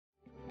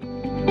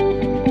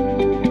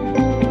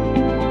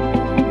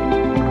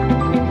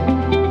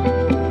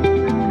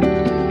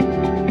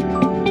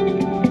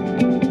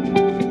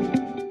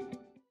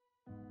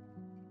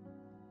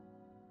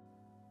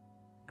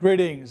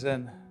Greetings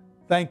and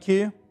thank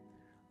you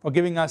for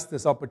giving us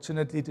this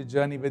opportunity to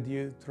journey with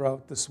you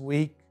throughout this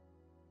week.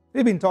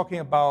 We've been talking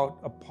about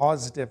a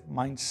positive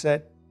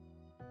mindset,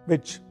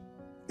 which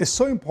is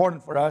so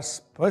important for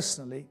us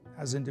personally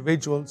as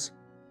individuals.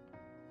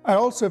 It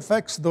also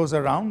affects those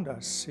around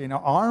us.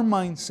 Our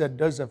mindset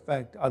does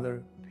affect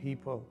other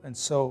people. And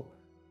so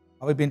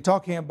we've been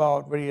talking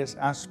about various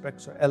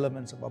aspects or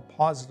elements of a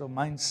positive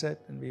mindset,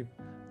 and we've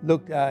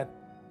looked at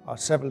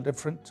several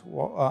different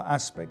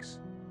aspects.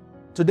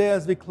 Today,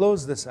 as we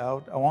close this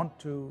out, I want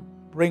to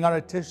bring our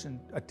attention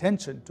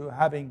to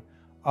having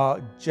a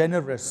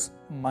generous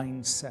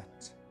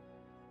mindset.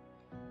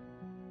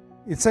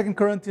 In 2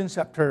 Corinthians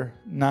chapter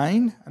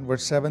 9 and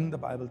verse 7, the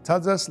Bible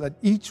tells us, "Let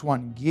each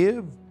one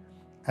give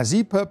as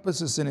he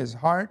purposes in his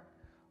heart,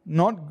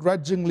 not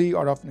grudgingly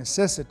or of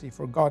necessity,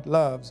 for God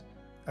loves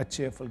a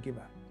cheerful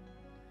giver."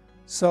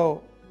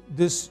 So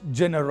this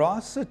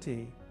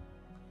generosity,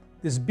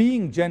 this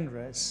being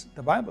generous,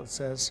 the Bible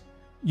says,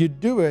 you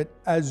do it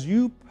as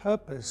you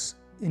purpose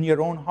in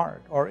your own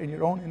heart or in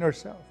your own inner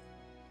self,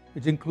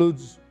 which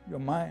includes your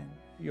mind,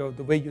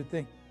 the way you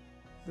think,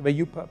 the way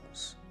you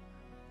purpose.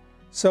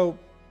 So it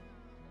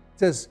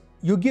says,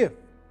 you give,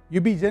 you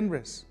be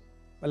generous,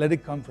 but let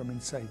it come from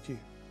inside you.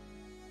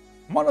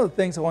 One of the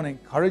things I want to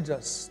encourage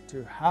us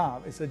to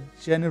have is a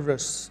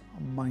generous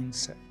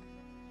mindset.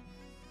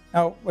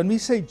 Now, when we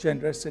say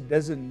generous, it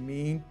doesn't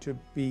mean to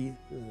be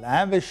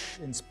lavish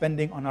in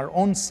spending on our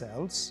own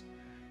selves.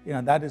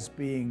 That is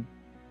being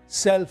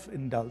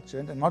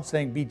self-indulgent. I'm not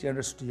saying be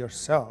generous to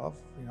yourself,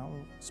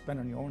 spend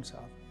on your own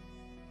self.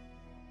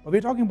 But we're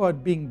talking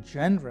about being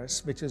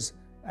generous, which is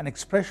an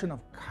expression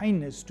of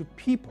kindness to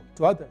people,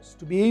 to others,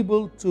 to be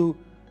able to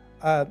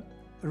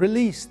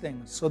release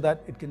things so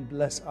that it can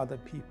bless other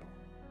people.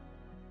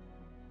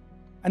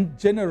 And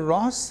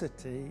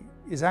generosity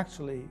is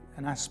actually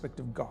an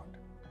aspect of God.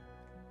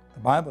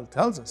 The Bible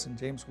tells us in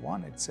James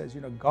 1, it says,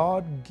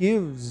 God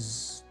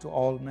gives to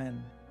all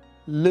men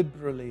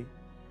liberally,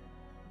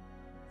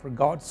 for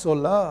God so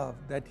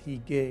loved that He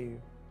gave.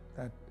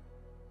 That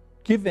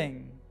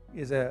giving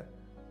is a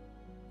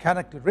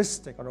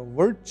characteristic or a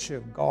virtue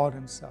of God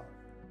Himself.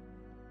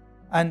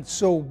 And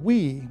so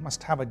we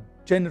must have a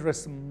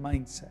generous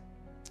mindset.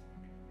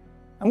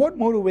 And what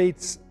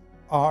motivates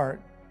our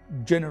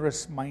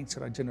generous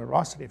mindset, our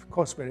generosity? Of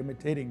course, we're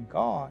imitating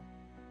God.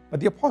 But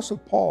the Apostle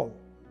Paul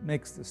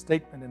makes the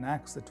statement in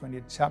Acts, the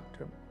 20th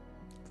chapter,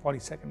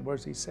 42nd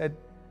verse. He said,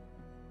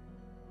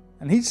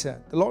 the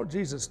Lord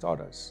Jesus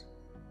taught us,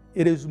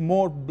 it is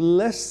more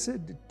blessed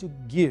to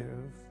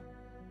give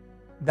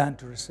than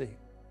to receive.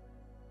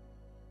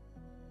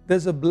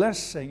 There's a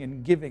blessing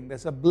in giving.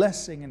 There's a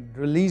blessing in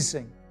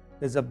releasing.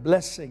 There's a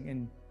blessing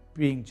in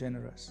being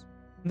generous.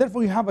 And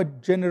therefore, you have a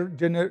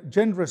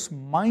generous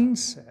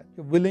mindset.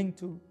 You're willing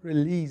to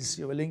release.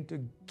 You're willing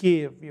to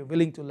give. You're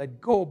willing to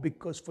let go,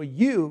 because for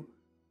you,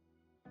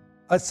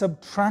 a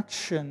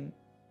subtraction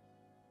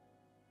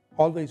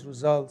always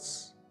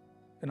results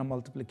in a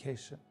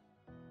multiplication.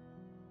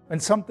 When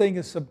something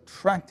is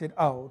subtracted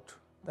out,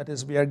 that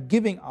is, we are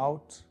giving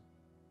out,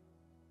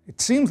 it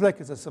seems like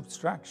it's a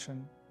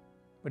subtraction,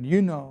 but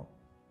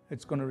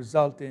it's going to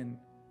result in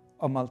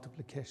a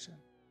multiplication.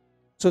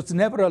 So it's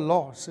never a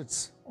loss,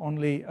 it's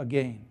only a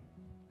gain.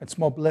 It's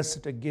more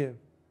blessed to give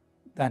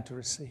than to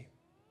receive.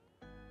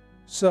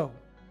 So,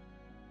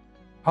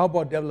 how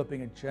about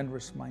developing a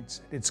generous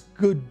mindset? It's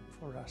good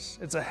for us.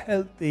 It's a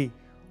healthy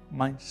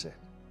mindset.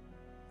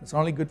 It's not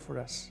only good for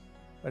us,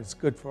 but it's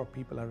good for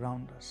people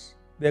around us.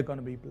 They're going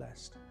to be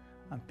blessed.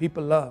 And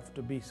people love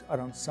to be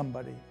around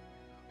somebody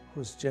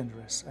who's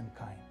generous and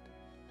kind.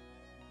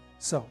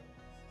 So,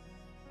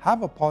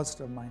 have a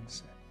positive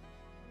mindset.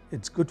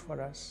 It's good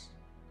for us,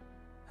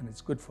 and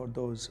it's good for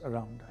those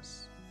around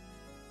us.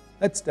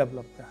 Let's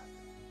develop that.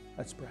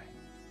 Let's pray.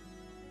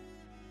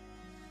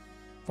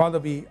 Father,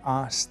 we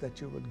ask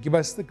that you would give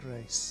us the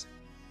grace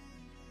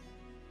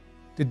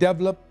to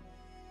develop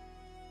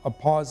a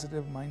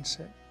positive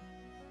mindset,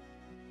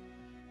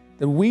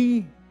 that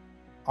we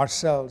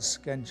ourselves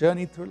can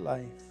journey through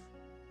life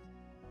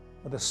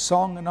with a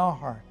song in our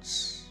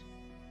hearts,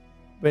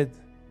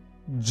 with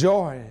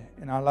joy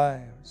in our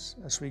lives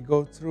as we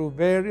go through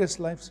various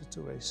life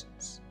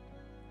situations,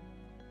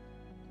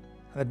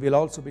 and that we'll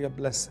also be a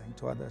blessing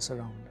to others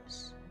around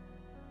us.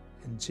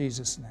 In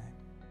Jesus' name,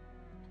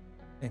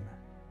 amen.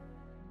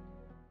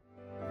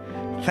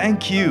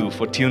 Thank you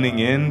for tuning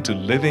in to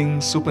Living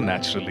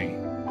Supernaturally.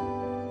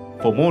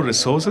 For more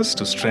resources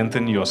to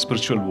strengthen your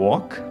spiritual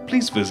walk,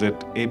 please visit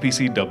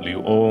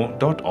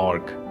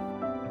apcwo.org.